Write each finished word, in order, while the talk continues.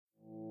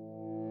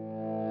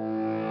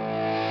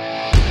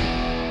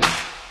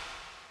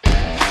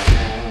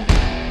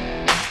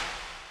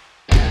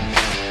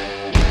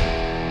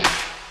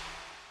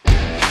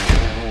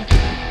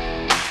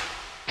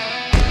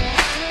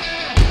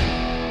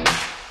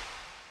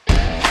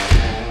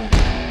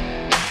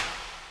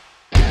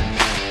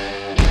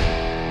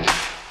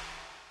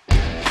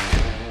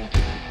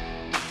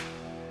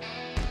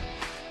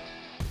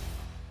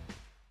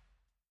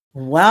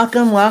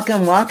Welcome,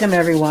 welcome, welcome,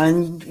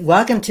 everyone.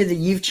 Welcome to the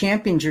You've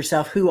Championed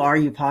Yourself, Who Are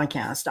You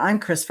podcast. I'm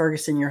Chris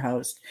Ferguson, your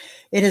host.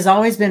 It has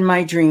always been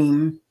my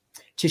dream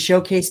to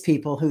showcase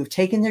people who have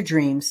taken their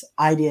dreams,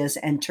 ideas,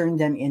 and turned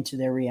them into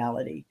their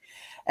reality.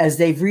 As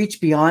they've reached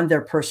beyond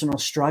their personal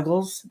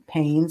struggles,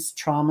 pains,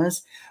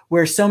 traumas,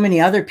 where so many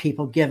other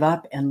people give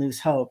up and lose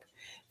hope.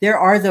 There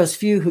are those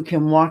few who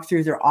can walk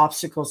through their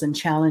obstacles and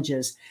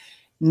challenges,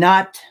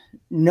 not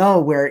know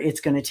where it's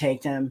going to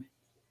take them.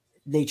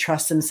 They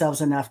trust themselves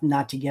enough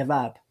not to give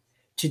up,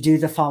 to do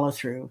the follow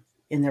through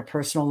in their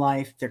personal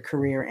life, their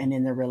career, and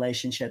in their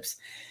relationships.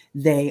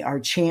 They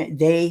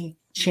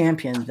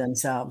champion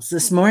themselves.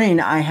 This morning,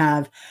 I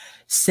have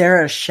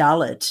Sarah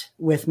Shallett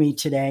with me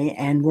today,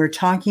 and we're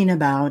talking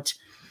about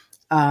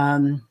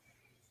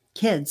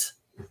kids.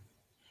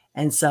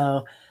 And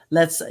so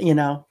let's,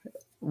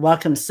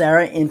 welcome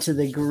Sarah into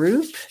the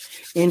group,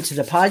 into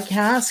the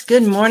podcast.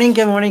 Good morning,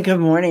 good morning, good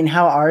morning.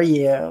 How are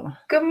you?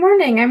 Good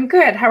morning. I'm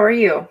good. How are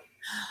you?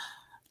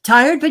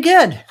 Tired, but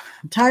good.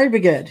 Tired,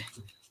 but good.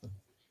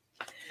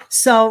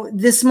 So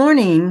this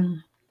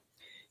morning,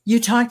 you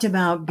talked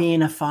about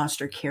being a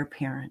foster care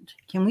parent.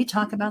 Can we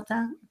talk about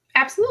that?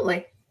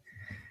 Absolutely.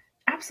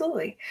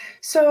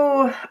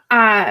 So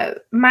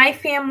my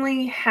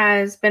family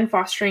has been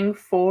fostering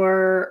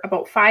for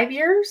about 5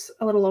 years,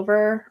 a little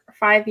over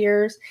 5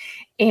 years.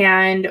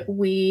 And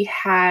we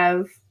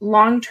have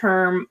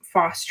long-term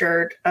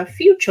fostered a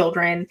few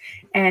children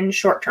and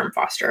short-term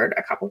fostered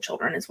a couple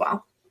children as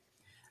well.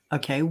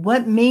 Okay.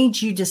 What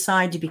made you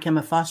decide to become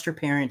a foster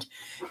parent?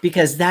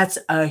 Because that's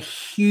a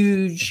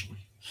huge,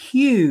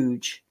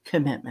 huge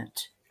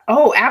commitment.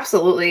 Oh,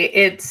 absolutely.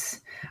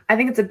 I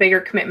think it's a bigger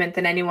commitment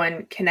than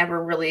anyone can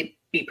ever really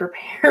be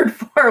prepared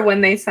for when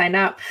they sign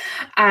up.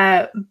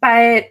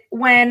 But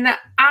when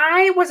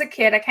I was a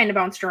kid, I kind of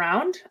bounced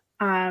around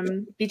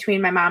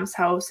between my mom's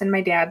house and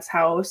my dad's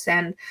house.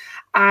 And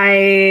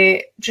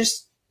I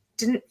just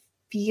didn't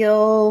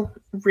feel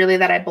really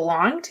that I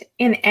belonged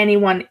in any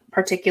one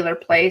particular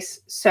place.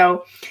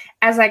 So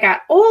as I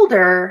got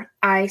older,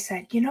 I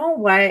said, you know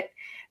what,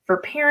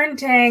 for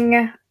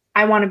parenting,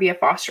 I want to be a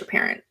foster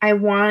parent. I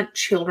want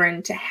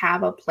children to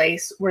have a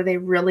place where they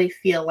really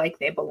feel like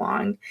they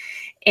belong.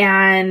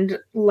 And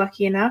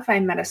lucky enough, I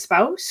met a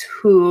spouse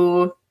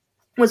who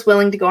was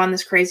willing to go on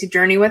this crazy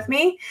journey with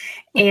me.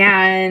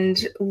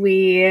 And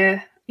we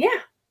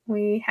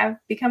have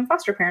become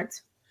foster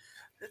parents.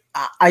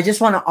 I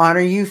just want to honor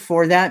you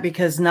for that,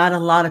 because not a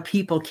lot of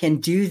people can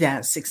do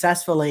that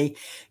successfully,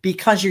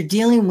 because you're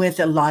dealing with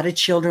a lot of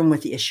children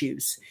with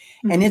issues.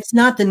 Mm-hmm. And it's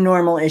not the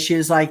normal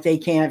issues like they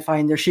can't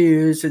find their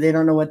shoes or they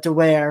don't know what to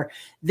wear.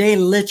 They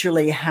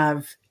literally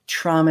have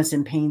traumas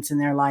and pains in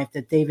their life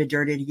that they've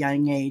endured at a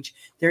young age.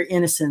 Their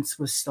innocence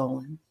was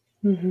stolen.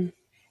 Mm-hmm.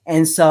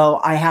 And so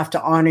I have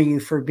to honor you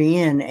for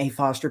being a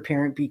foster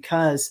parent,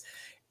 because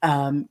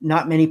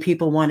not many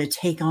people want to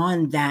take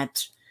on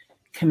that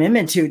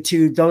commitment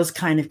to those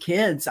kind of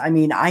kids. I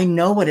mean, I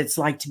know what it's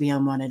like to be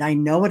unwanted. I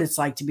know what it's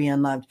like to be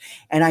unloved.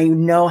 And I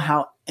know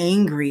how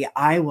angry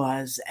I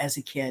was as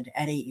a kid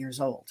at 8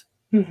 years old.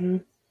 Mm-hmm.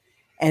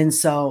 And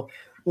so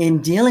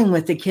in dealing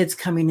with the kids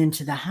coming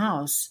into the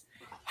house,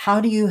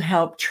 how do you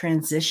help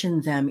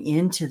transition them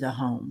into the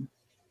home?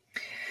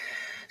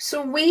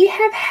 So we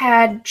have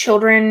had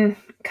children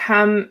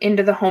come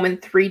into the home in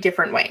 3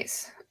 different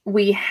ways.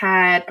 We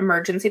had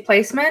emergency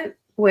placement,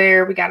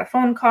 where we got a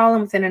phone call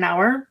and within an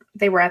hour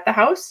they were at the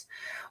house.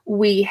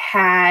 We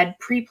had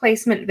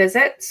pre-placement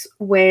visits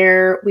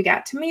where we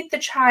got to meet the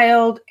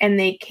child and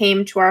they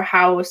came to our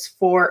house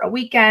for a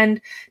weekend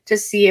to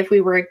see if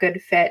we were a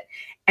good fit.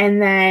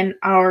 And then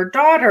our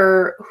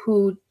daughter,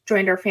 who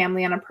joined our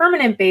family on a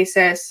permanent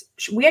basis,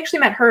 we actually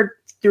met her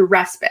through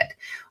respite,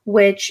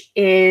 which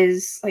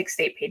is like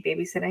state paid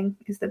babysitting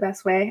is the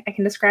best way I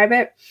can describe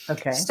it.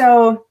 Okay.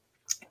 So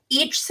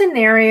each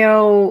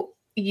scenario,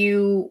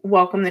 you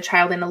welcome the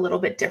child in a little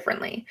bit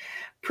differently.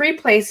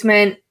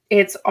 Pre-placement,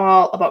 it's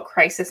all about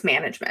crisis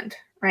management,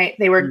 right?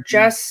 They were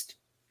just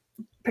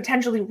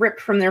potentially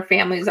ripped from their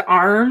family's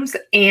arms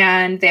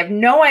and they have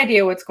no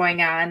idea what's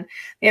going on.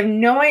 They have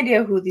no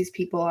idea who these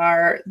people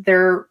are.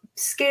 They're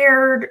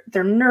scared,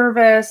 they're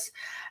nervous,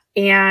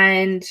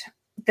 and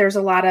there's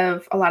a lot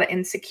of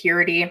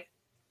insecurity.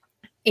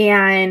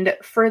 And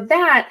for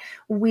that,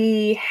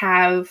 we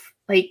have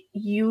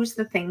use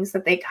the things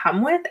that they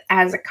come with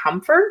as a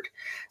comfort.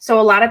 So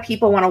a lot of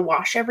people want to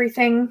wash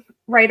everything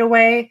right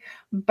away,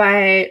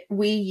 but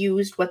we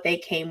used what they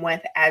came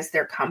with as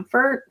their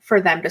comfort for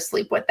them to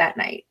sleep with that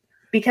night.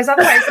 Because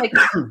otherwise,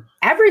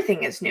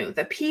 everything is new.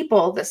 The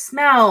people, the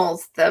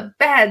smells, the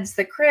beds,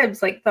 the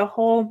cribs, the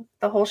whole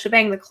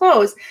shebang, the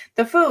clothes,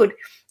 the food.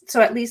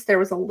 So at least there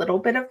was a little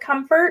bit of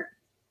comfort.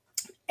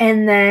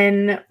 And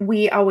then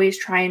we always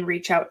try and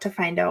reach out to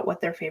find out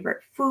what their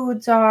favorite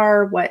foods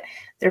are, what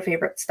their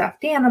favorite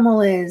stuffed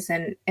animal is,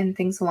 and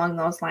things along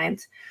those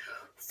lines.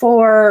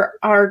 For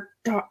our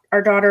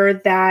daughter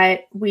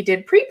that we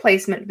did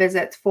pre-placement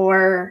visits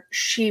for,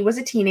 she was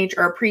a teenager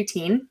or a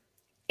preteen.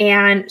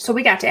 And so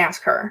we got to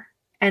ask her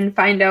and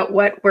find out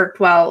what worked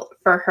well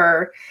for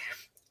her.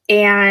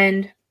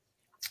 And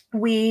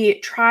we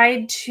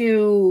tried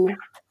to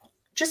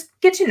just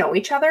get to know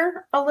each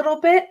other a little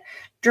bit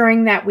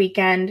during that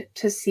weekend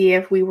to see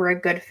if we were a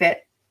good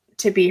fit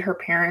to be her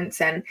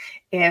parents, and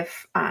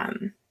if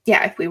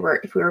we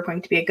were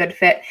going to be a good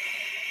fit.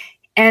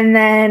 And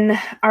then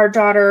our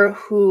daughter,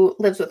 who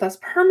lives with us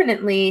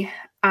permanently,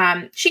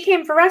 she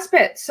came for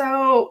respite.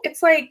 So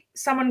it's like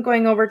someone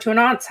going over to an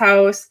aunt's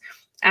house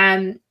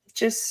and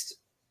just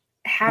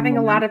having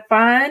a lot of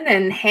fun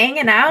and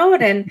hanging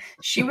out. And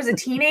she was a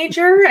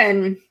teenager,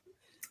 and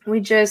we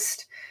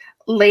just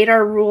laid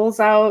our rules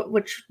out,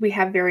 which we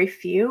have very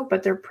few,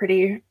 but they're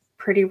pretty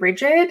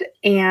rigid,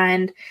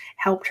 and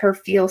helped her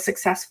feel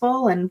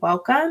successful and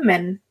welcome,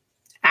 and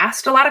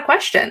asked a lot of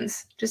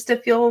questions just to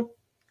feel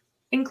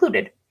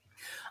included.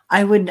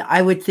 I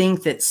would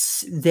think that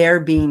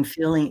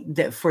feeling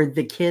that for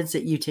the kids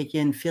that you take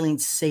in, feeling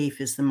safe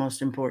is the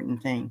most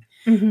important thing.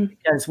 Mm-hmm.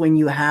 Because when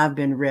you have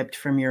been ripped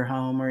from your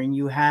home, or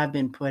you have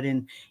been put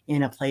in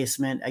a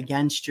placement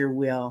against your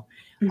will,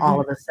 Mm-hmm.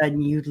 all of a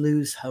sudden you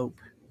lose hope.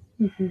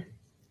 Mm-hmm.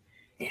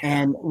 Yeah.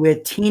 And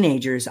with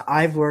teenagers,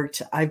 I've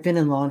been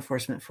in law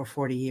enforcement for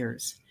 40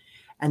 years.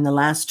 And the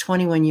last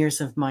 21 years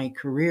of my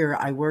career,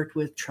 I worked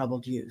with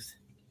troubled youth.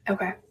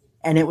 Okay.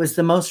 And it was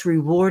the most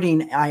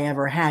rewarding I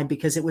ever had,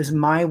 because it was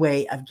my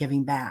way of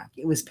giving back.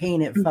 It was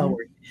paying it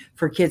forward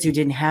for kids who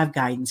didn't have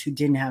guidance, who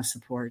didn't have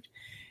support.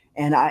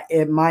 And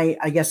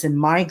I guess in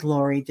my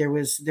glory, there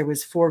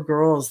was 4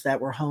 girls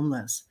that were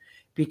homeless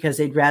because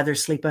they'd rather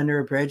sleep under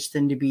a bridge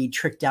than to be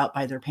tricked out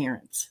by their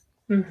parents.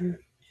 Mm-hmm.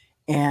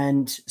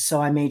 And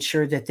so I made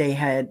sure that they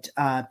had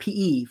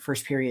PE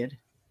first period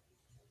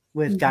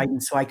with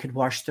guidance, so I could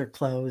wash their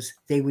clothes.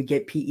 They would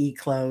get PE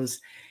clothes,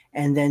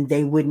 and then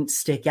they wouldn't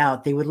stick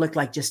out. They would look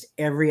like just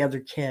every other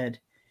kid.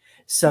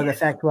 So the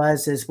fact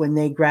is when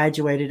they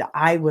graduated,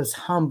 I was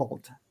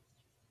humbled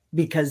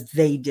because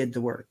they did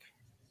the work.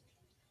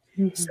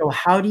 Mm-hmm. So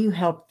how do you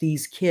help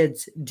these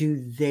kids do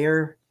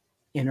their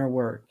inner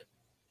work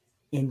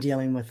in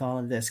dealing with all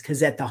of this?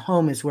 Because at the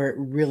home is where it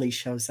really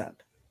shows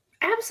up.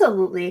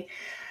 Absolutely.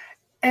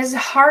 As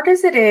hard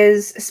as it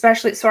is,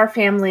 especially, so our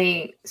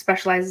family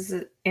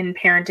specializes in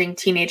parenting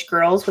teenage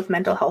girls with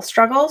mental health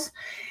struggles.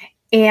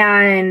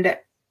 And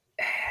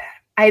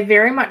I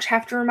very much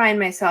have to remind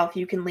myself,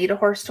 you can lead a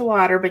horse to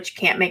water, but you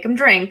can't make them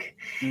drink.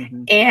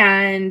 Mm-hmm.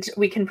 And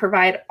we can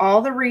provide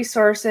all the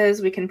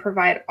resources, we can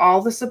provide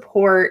all the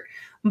support,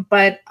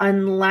 but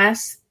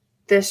unless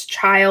this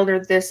child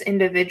or this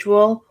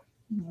individual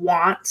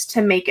wants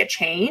to make a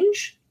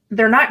change,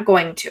 they're not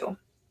going to.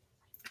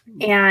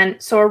 And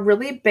so a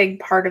really big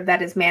part of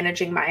that is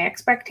managing my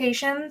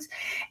expectations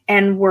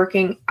and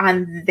working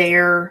on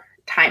their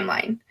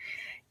timeline.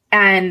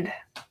 And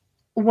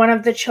one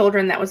of the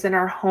children that was in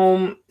our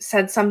home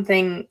said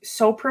something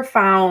so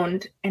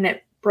profound, and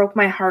it broke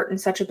my heart in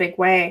such a big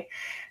way.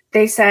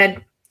 They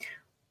said,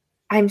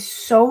 I'm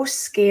so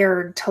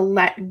scared to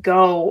let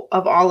go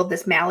of all of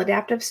this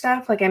maladaptive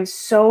stuff. Like, I'm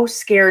so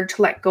scared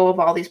to let go of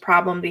all these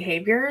problem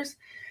behaviors,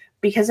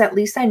 because at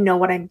least I know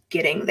what I'm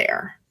getting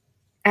there.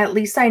 At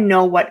least I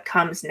know what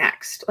comes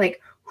next.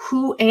 Like,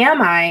 who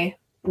am I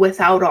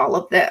without all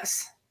of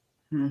this?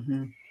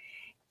 Mm-hmm.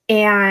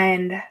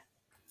 And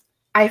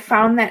I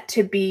found that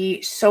to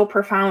be so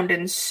profound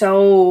and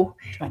so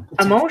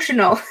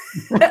emotional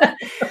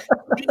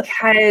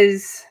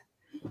because,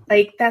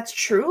 like, that's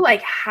true.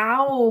 Like,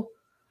 how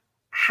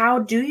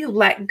do you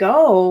let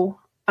go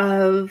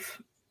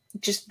of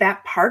just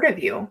that part of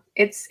you?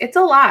 It's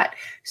a lot.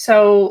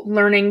 So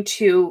learning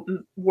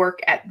to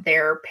work at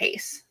their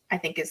pace, I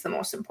think, is the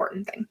most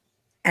important thing.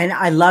 And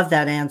I love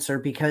that answer,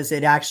 because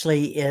it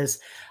actually is.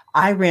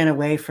 I ran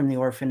away from the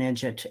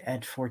orphanage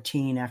at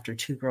 14 after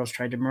 2 girls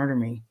tried to murder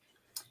me,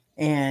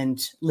 and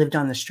lived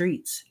on the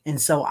streets. And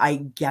so I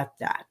get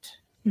that.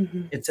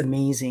 Mm-hmm. It's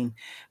amazing.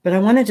 But I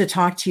wanted to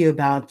talk to you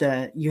about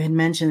you had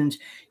mentioned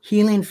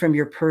healing from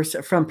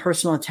from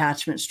personal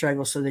attachment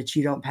struggle so that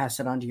you don't pass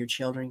it on to your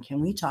children.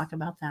 Can we talk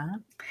about that?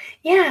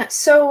 Yeah.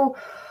 So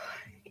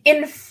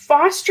in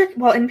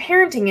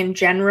parenting in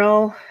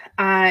general,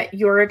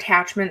 your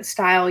attachment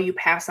style, you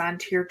pass on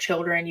to your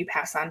children, you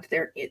pass on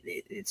to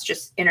it's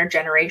just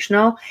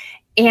intergenerational.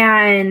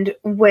 And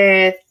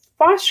with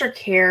foster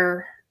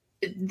care,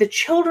 the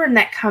children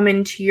that come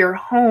into your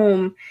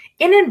home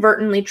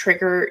inadvertently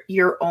trigger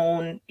your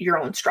own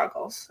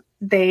struggles.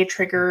 They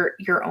trigger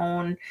your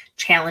own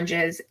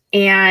challenges.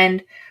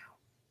 And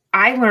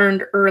I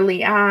learned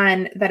early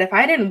on that if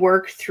I didn't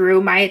work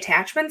through my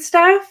attachment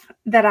stuff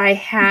that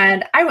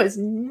I was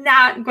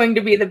not going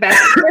to be the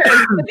best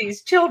parent for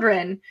these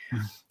children.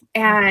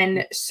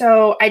 And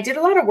so I did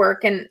a lot of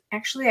work, and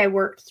actually I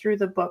worked through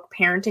the book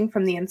Parenting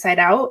from the Inside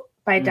Out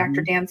by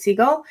Dr. Dan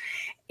Siegel,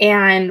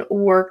 and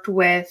worked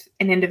with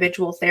an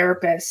individual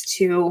therapist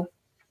to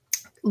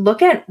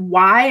look at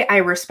why I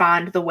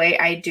respond the way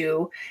I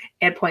do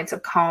at points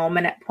of calm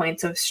and at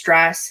points of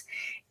stress,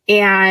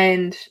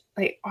 and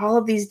like all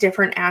of these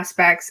different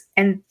aspects.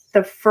 And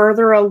the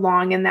further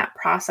along in that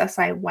process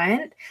I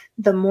went,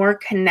 the more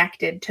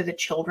connected to the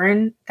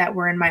children that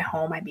were in my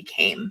home I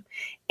became.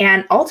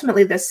 And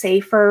ultimately, the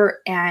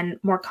safer and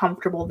more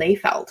comfortable they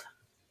felt.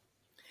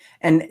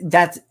 And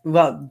that's,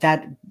 well,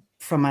 that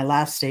from my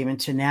last statement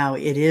to now,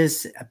 it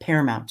is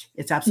paramount.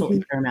 It's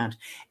absolutely paramount.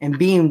 And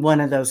being one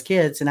of those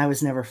kids, and I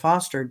was never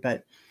fostered,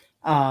 but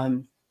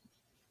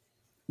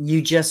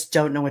you just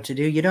don't know what to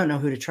do. You don't know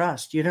who to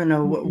trust. You don't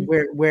know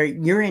where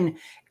you're in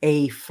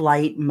a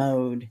flight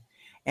mode,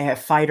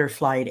 fight or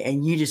flight,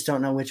 and you just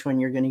don't know which one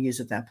you're going to use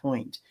at that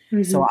point.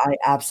 So I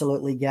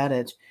absolutely get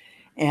it.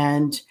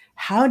 And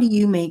how do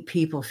you make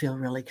people feel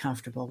really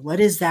comfortable? What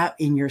is that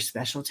in your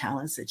special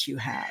talents that you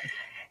have?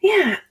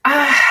 Yeah.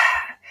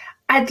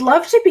 I'd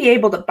love to be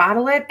able to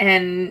bottle it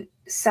and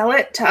sell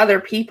it to other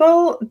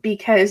people,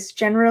 because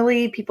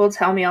generally people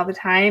tell me all the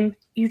time,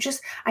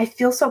 I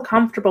feel so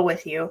comfortable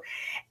with you.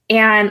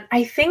 And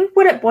I think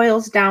what it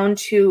boils down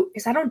to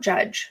is I don't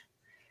judge.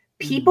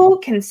 People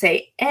can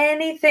say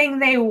anything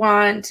they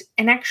want.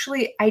 And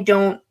actually, I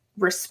don't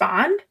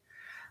respond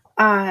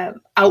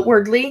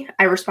outwardly.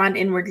 I respond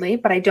inwardly,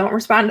 but I don't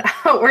respond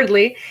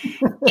outwardly.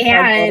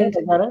 And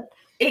I get it.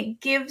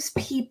 It gives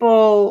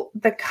people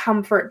the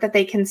comfort that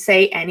they can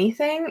say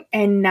anything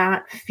and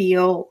not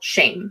feel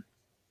shame.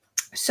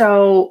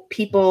 So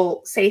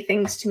people say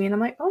things to me and I'm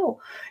like, oh,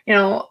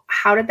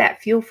 how did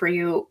that feel for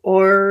you?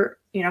 Or,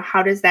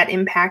 how does that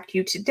impact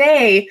you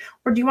today?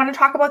 Or do you want to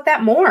talk about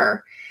that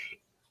more?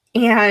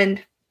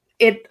 And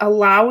it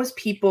allows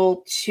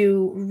people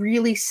to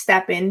really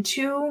step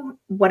into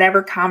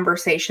whatever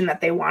conversation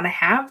that they want to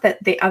have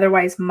that they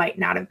otherwise might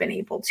not have been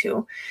able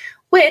to,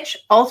 which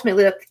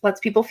ultimately lets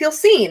people feel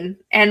seen.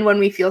 And when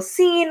we feel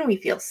seen, we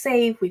feel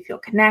safe, we feel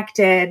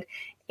connected,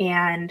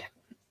 and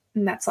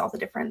that's all the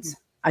difference.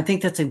 I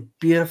think that's a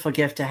beautiful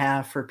gift to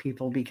have for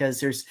people, because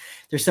there's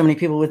so many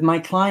people with my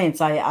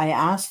clients. I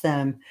ask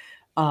them,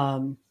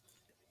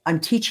 I'm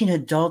teaching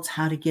adults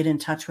how to get in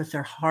touch with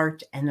their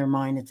heart and their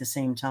mind at the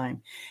same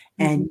time.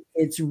 And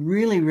it's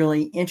really,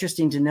 really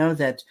interesting to know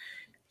that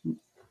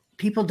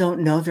people don't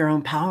know their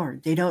own power.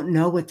 They don't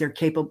know what they're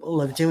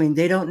capable of doing.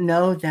 They don't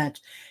know that.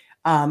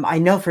 I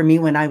know for me,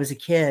 when I was a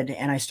kid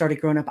and I started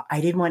growing up,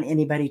 I didn't want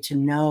anybody to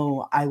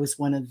know I was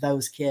one of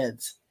those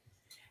kids.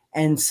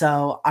 And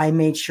so I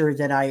made sure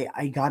that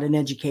I got an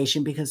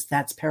education, because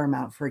that's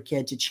paramount for a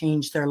kid to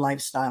change their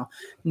lifestyle,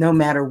 no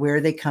matter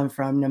where they come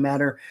from, no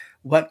matter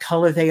what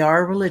color they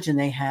are, religion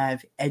they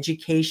have.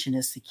 Education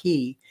is the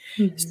key.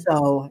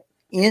 So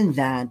in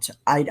that,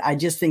 I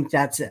just think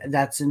that's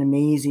an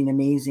amazing,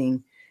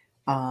 amazing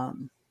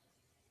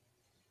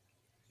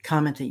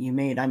comment that you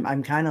made.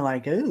 I'm kind of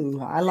like, ooh,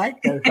 I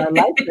like this. I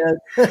like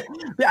this.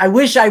 I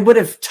wish I would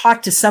have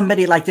talked to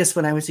somebody like this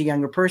when I was a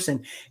younger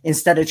person,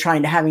 instead of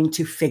having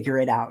to figure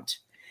it out.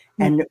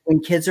 And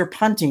when kids are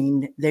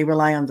punting, they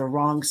rely on the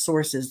wrong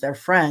sources, their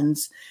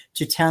friends,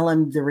 to tell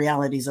them the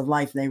realities of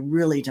life. They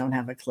really don't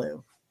have a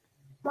clue.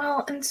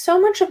 Well, and so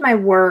much of my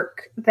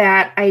work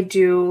that I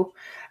do,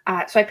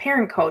 so I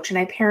parent coach, and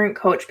I parent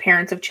coach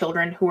parents of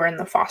children who are in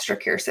the foster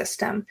care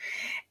system.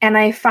 And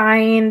I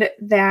find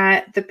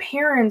that the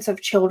parents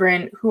of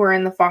children who are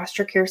in the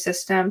foster care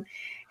system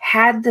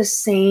had the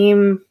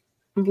same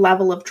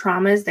level of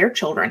trauma as their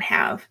children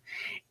have,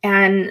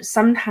 and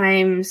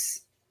sometimes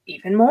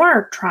even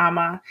more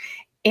trauma.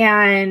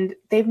 And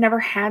they've never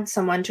had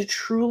someone to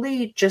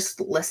truly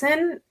just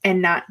listen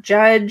and not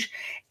judge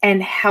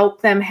and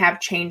help them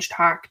have change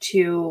talk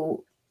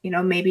to,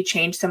 maybe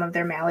change some of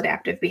their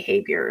maladaptive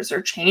behaviors,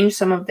 or change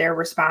some of their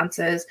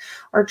responses,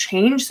 or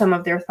change some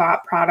of their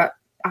thought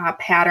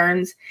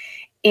patterns.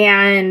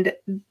 And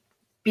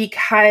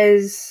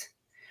because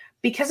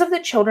of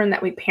the children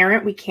that we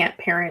parent, we can't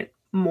parent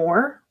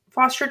more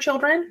foster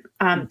children.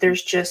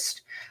 There's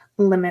just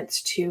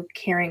limits to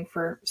caring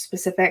for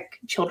specific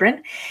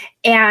children.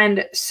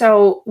 And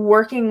so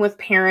working with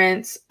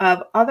parents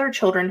of other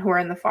children who are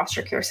in the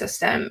foster care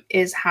system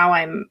is how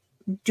I'm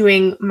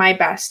doing my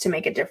best to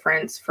make a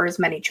difference for as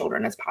many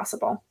children as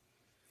possible.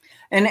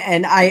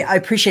 And I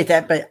appreciate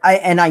that, but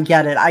I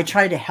get it. I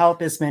try to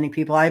help as many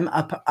people. I'm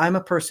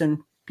a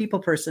people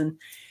person,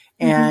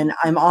 and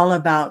I'm all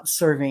about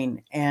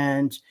serving.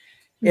 And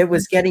it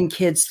was getting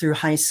kids through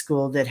high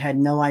school that had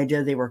no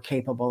idea they were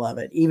capable of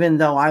it. Even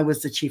though I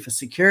was the chief of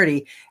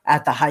security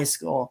at the high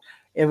school,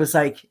 it was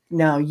like,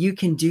 no, you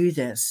can do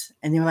this.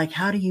 And they were like,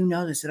 how do you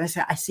know this? And I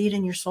said, I see it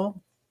in your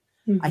soul.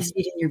 I see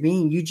it in your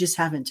being. You just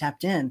haven't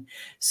tapped in.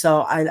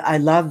 So I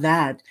love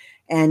that.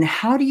 And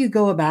how do you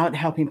go about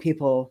helping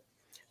people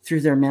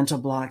through their mental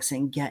blocks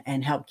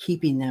and help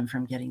keeping them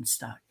from getting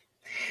stuck?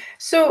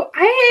 So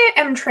I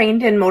am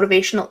trained in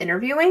motivational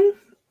interviewing.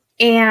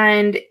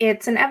 And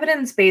it's an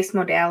evidence-based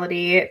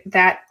modality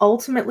that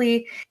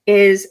ultimately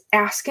is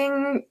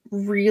asking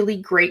really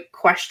great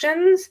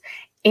questions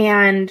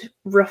and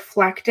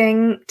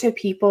reflecting to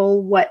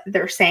people what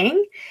they're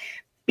saying.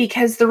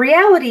 Because the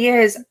reality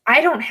is, I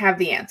don't have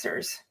the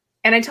answers.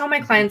 And I tell my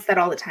clients that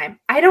all the time.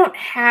 I don't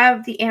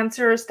have the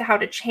answers to how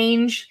to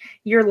change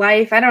your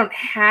life. I don't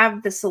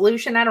have the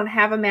solution. I don't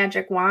have a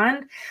magic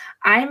wand.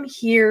 I'm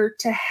here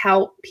to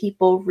help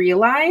people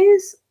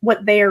realize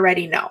what they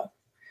already know.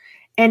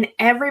 And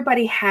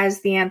everybody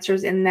has the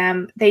answers in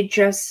them. They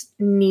just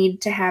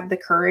need to have the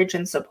courage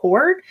and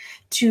support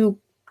to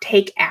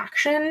take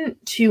action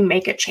to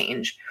make a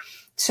change.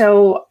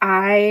 So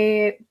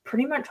I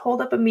pretty much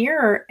hold up a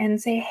mirror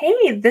and say,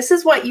 hey, this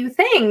is what you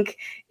think.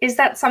 Is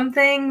that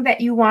something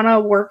that you want to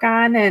work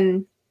on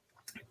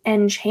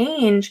and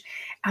change?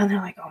 And they're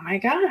like, oh my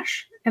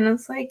gosh. And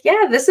it's like,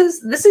 yeah, this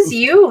is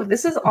you.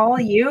 This is all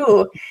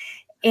you.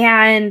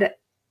 And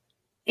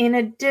in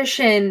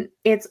addition,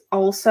 it's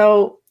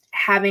also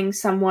having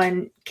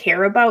someone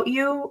care about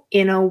you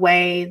in a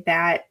way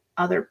that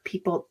other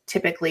people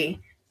typically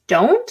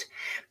don't,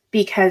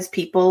 because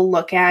people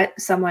look at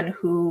someone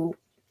who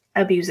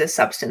abuses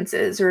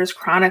substances or is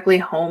chronically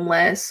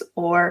homeless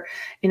or,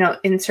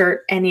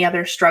 insert any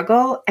other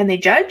struggle, and they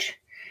judge.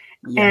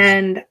 Yes.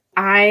 And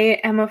I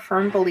am a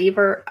firm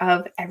believer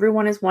of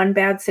everyone is one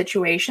bad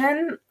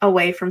situation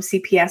away from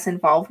CPS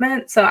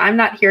involvement. So I'm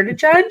not here to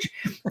judge.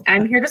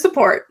 I'm here to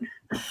support.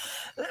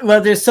 Well,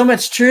 there's so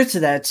much truth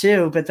to that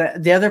too. But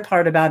the other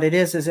part about it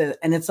is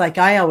and it's like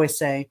I always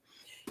say,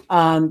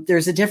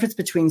 there's a difference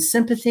between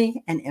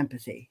sympathy and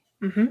empathy.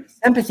 Mm-hmm.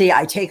 Sympathy,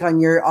 I take on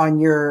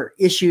your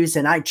issues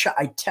and I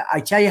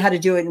tell you how to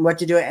do it and what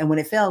to do it. And when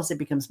it fails, it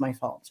becomes my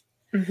fault.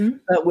 Mm-hmm.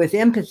 But with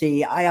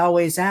empathy, I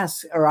always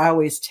ask, or I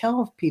always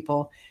tell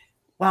people,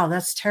 wow,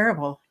 that's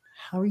terrible.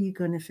 How are you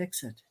going to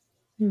fix it?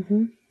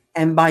 Mm-hmm.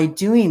 And by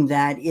doing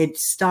that, it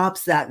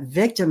stops that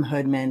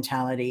victimhood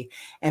mentality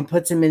and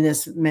puts them in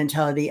this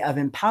mentality of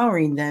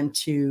empowering them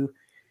to,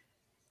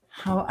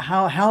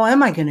 how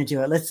am I going to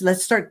do it?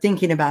 Let's start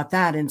thinking about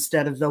that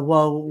instead of the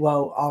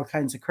whoa, all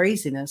kinds of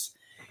craziness.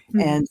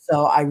 Mm-hmm. And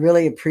so I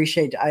really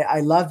appreciate,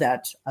 I love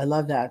that. I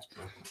love that.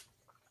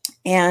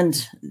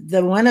 And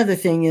the one other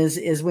thing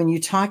is when you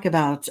talk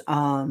about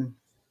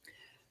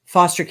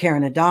foster care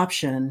and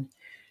adoption,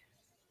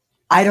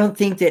 I don't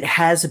think that it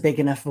has a big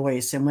enough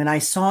voice. And when I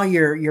saw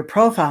your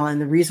profile,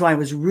 and the reason why I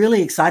was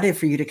really excited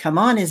for you to come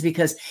on is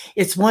because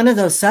it's one of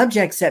those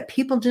subjects that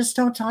people just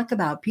don't talk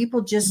about.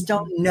 People just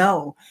don't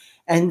know.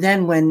 And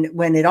then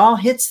when it all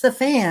hits the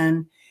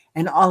fan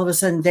and all of a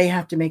sudden they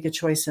have to make a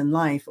choice in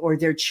life, or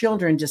their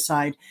children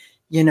decide,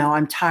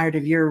 I'm tired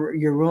of your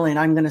ruling,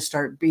 I'm going to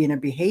start being a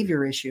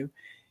behavior issue.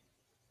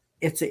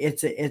 It's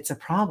a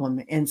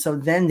problem. And so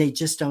then they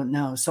just don't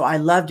know. So I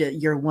loved it.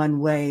 You're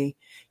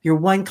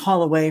one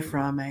call away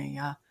from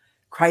a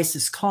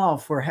crisis call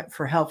for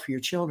help for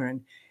your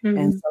children. Mm-hmm.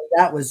 And so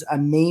that was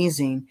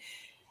amazing.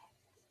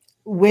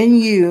 When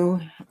you,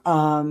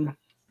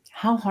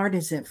 how hard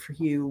is it for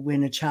you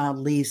when a child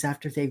leaves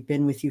after they've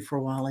been with you for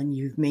a while and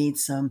you've made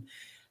some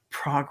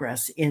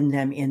progress in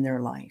them in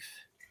their life?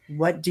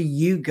 What do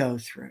you go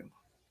through?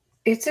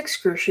 It's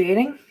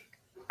excruciating.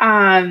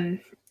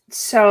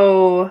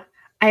 So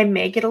I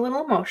may get a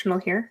little emotional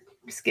here.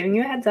 Just giving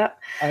you a heads up.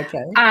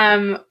 Okay.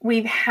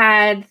 We've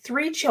had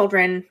 3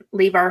 children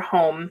leave our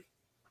home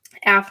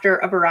after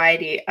a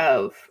variety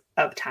of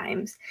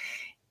times.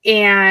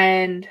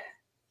 And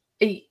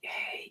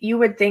you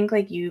would think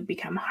like you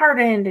become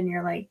hardened and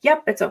you're like,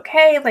 yep, it's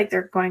okay. Like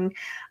they're going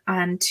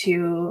on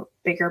to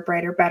bigger,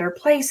 brighter, better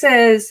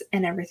places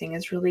and everything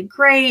is really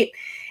great.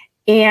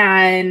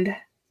 And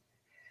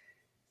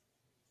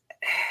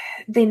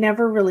they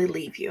never really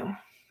leave you.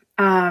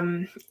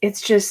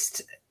 It's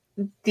just,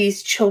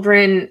 these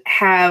children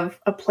have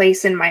a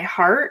place in my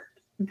heart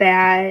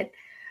that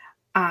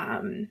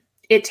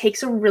it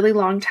takes a really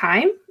long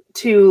time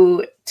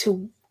to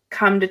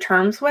come to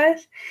terms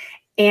with.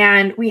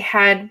 And we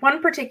had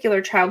one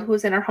particular child who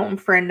was in our home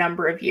for a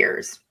number of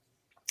years.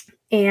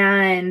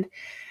 And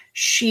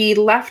she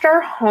left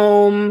our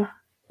home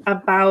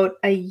about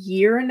a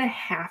year and a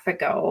half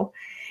ago.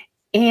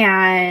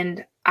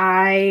 And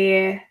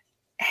I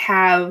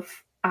have,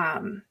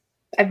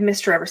 I've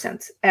missed her ever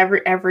since,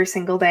 every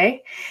single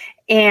day.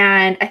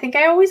 And I think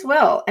I always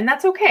will. And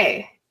that's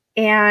okay.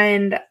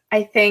 And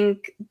I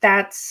think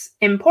that's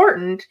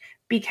important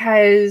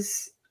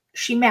because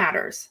she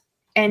matters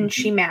and mm-hmm.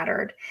 she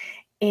mattered.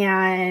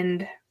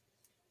 And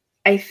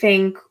I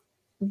think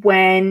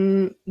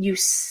when you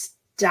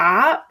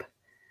stop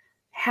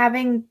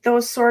having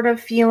those sort of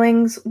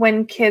feelings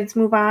when kids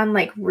move on,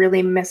 like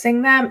really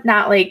missing them,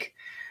 not like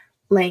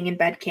laying in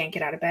bed, can't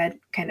get out of bed,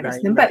 kind of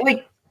missing them, but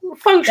like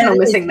functional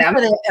missing them.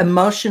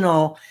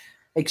 Emotional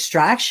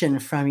extraction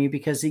from you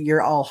because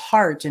you're all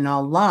heart and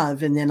all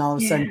love. And then all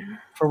of a sudden,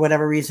 for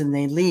whatever reason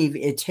they leave,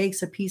 it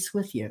takes a piece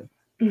with you.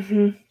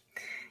 Mm-hmm.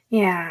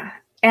 Yeah.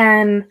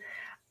 And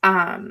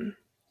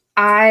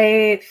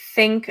I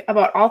think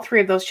about all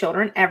 3 of those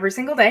children every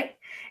single day.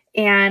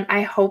 And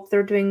I hope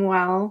they're doing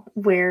well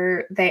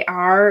where they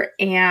are.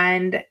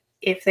 And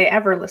if they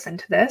ever listen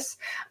to this,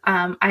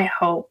 I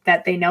hope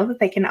that they know that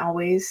they can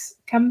always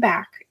come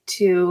back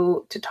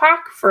to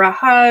talk, for a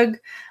hug,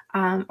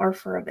 or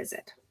for a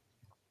visit.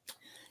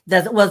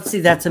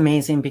 That's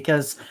amazing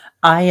because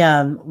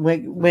I,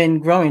 when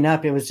growing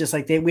up, it was just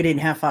like we didn't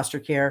have foster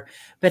care,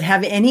 but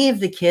have any of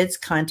the kids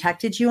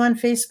contacted you on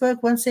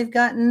Facebook once they've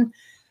gotten,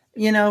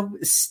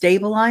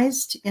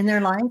 stabilized in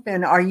their life?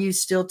 And are you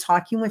still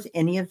talking with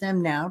any of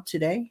them now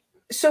today?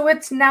 So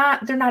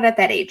they're not at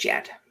that age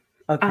yet.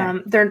 Okay.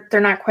 They're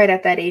not quite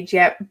at that age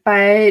yet,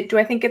 but do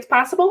I think it's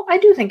possible? I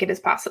do think it is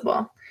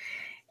possible.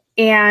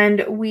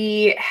 And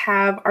we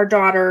have our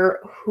daughter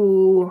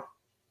who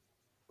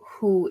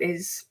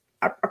is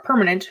a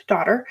permanent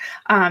daughter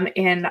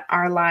in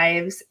our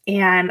lives.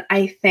 And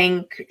I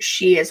think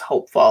she is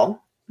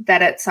hopeful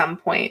that at some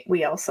point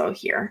we also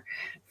hear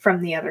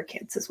from the other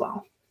kids as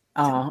well.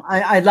 Oh,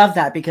 I love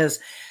that, because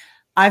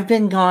I've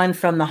been gone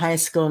from the high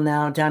school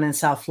now down in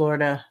South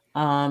Florida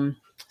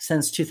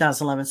since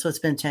 2011. So it's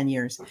been 10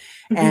 years.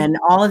 Mm-hmm. And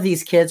all of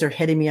these kids are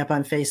hitting me up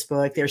on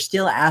Facebook. They're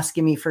still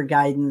asking me for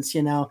guidance,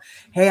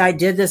 hey, I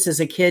did this as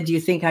a kid. Do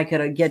you think I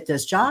could get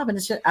this job? And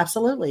it's just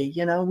absolutely,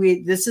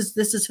 this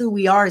is who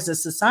we are as a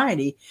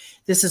society.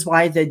 This is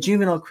why the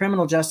juvenile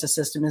criminal justice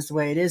system is the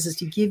way it is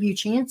to give you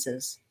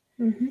chances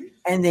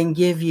and then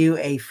give you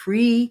a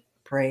free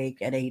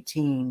break at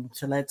 18.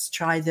 So let's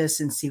try this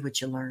and see what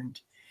you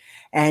learned.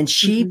 And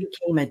she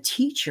became a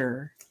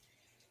teacher.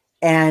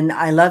 And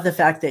I love the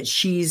fact that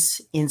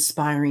she's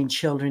inspiring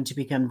children to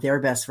become their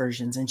best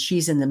versions. And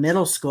she's in the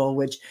middle school,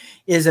 which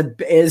is let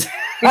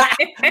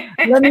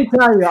me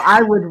tell you,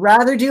 I would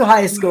rather do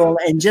high school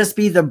and just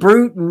be the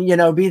brute and,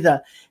 be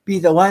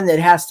the one that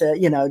has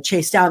to,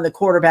 chase down the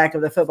quarterback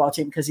of the football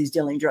team because he's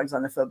dealing drugs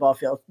on the football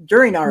field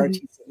during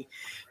ROTC,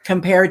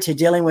 compared to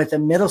dealing with the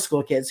middle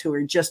school kids who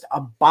are just a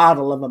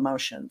bottle of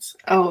emotions.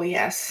 Oh,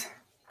 yes.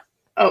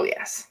 Oh,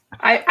 yes.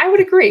 I would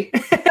agree.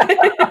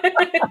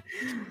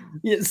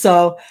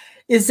 So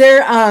is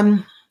there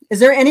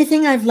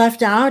anything I've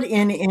left out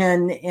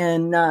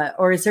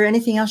or is there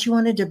anything else you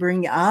wanted to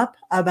bring up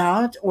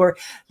about? Or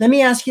let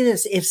me ask you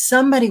this. If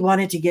somebody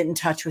wanted to get in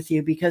touch with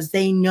you because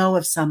they know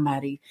of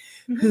somebody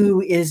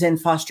who is in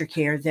foster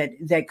care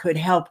that could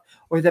help,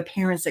 or the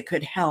parents that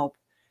could help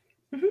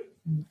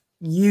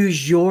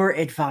use your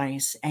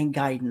advice and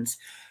guidance,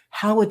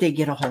 how would they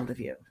get a hold of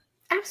you?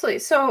 Absolutely.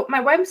 So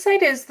my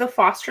website is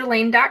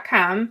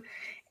thefosterlane.com.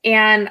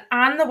 And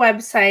on the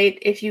website,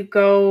 if you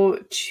go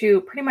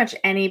to pretty much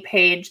any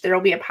page, there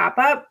will be a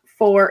pop-up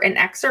for an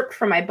excerpt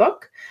from my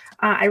book.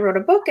 I wrote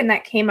a book, and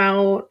that came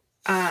out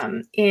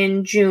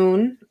in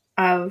June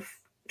of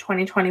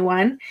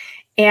 2021.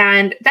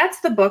 And that's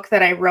the book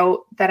that I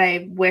wrote that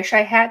I wish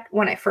I had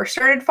when I first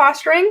started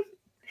fostering.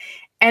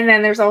 And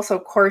then there's also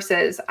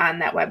courses on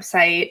that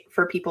website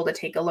for people to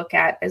take a look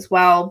at as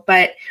well.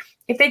 But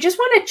if they just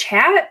want to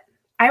chat,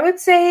 I would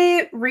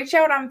say reach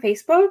out on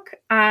Facebook.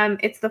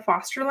 It's the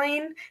Foster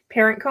Lane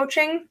Parent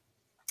Coaching.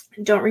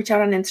 Don't reach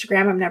out on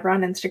Instagram. I'm never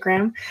on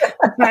Instagram.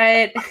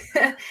 But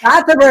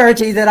that's a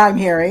rarity that I'm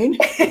hearing.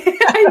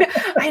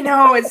 I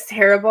know, it's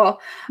terrible.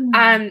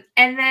 And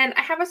then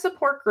I have a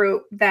support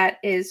group that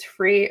is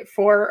free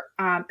for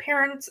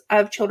parents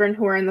of children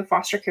who are in the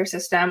foster care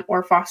system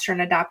or foster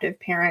and adoptive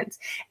parents.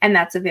 And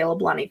that's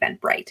available on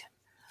Eventbrite.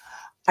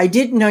 I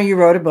didn't know you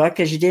wrote a book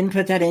because you didn't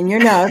put that in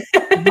your notes.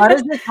 What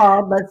is it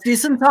called? Let's do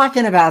some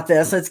talking about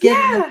this. Let's get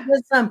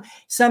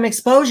some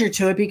exposure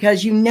to it,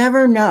 because you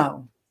never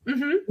know.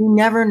 You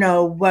never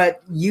know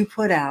what you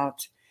put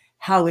out,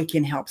 how it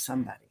can help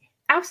somebody.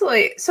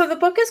 Absolutely. So the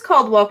book is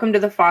called Welcome to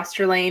the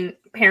Foster Lane,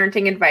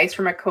 Parenting Advice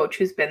from a Coach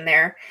Who's Been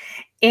There.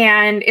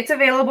 And it's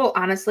available,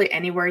 honestly,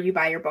 anywhere you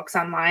buy your books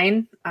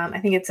online. I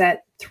think it's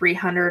at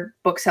 300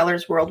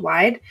 booksellers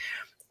worldwide.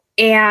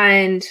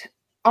 And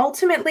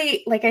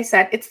ultimately, like I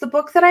said, it's the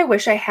book that I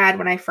wish I had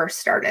when I first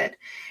started.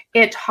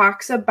 It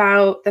talks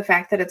about the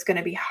fact that it's going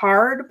to be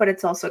hard, but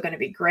it's also going to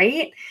be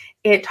great.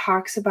 It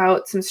talks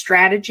about some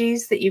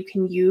strategies that you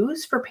can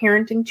use for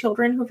parenting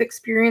children who've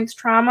experienced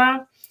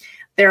trauma.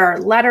 There are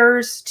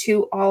letters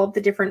to all of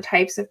the different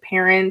types of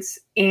parents,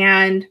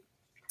 and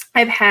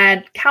I've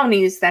had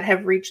counties that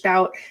have reached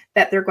out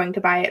that they're going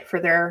to buy it for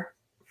their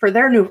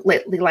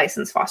newly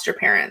licensed foster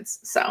parents.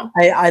 So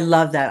I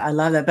love that. I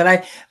love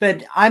that.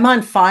 But I'm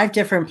on 5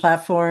 different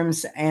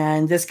platforms,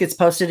 and this gets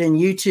posted in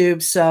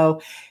YouTube.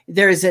 So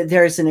there's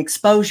an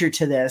exposure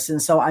to this.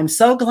 And so I'm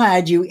so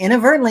glad you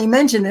inadvertently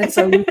mentioned it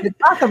so we could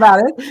talk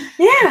about it.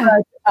 Yeah.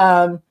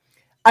 But,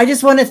 I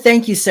just want to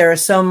thank you, Sarah,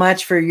 so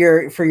much for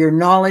your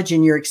knowledge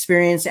and your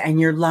experience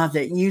and your love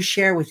that you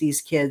share with these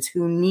kids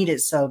who need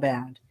it so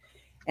bad.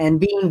 And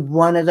being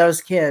one of those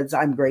kids,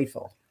 I'm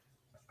grateful.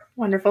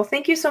 Wonderful.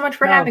 Thank you so much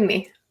for having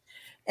me.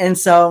 And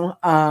so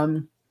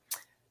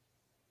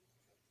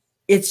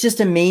it's just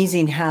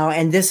amazing how,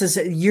 and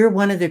you're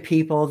one of the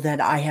people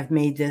that I have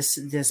made this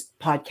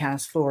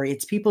podcast for.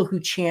 It's people who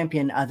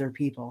champion other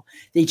people.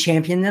 They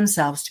champion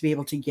themselves to be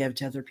able to give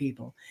to other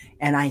people.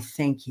 And I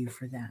thank you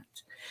for that.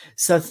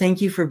 So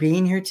thank you for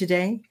being here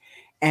today,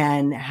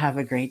 and have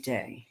a great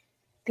day.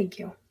 Thank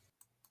you.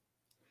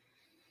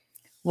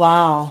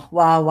 Wow.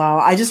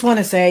 I just want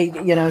to say,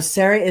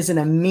 Sarah is an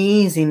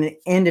amazing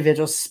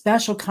individual,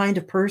 special kind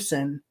of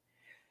person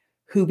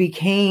who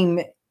became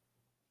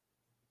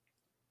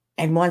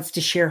and wants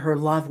to share her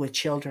love with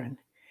children,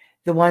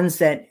 the ones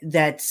that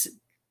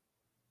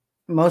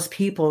most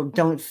people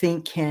don't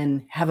think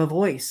can have a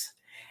voice.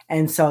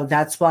 And so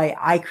that's why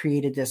I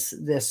created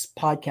this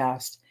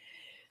podcast.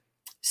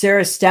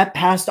 Sarah stepped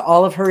past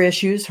all of her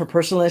issues, her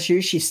personal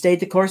issues. She stayed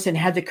the course and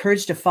had the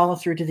courage to follow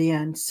through to the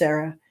end.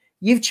 Sarah,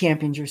 you've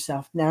championed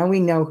yourself. Now we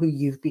know who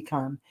you've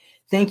become.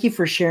 Thank you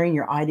for sharing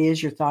your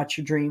ideas, your thoughts,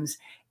 your dreams,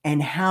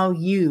 and how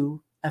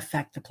you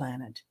affect the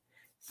planet.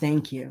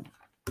 Thank you.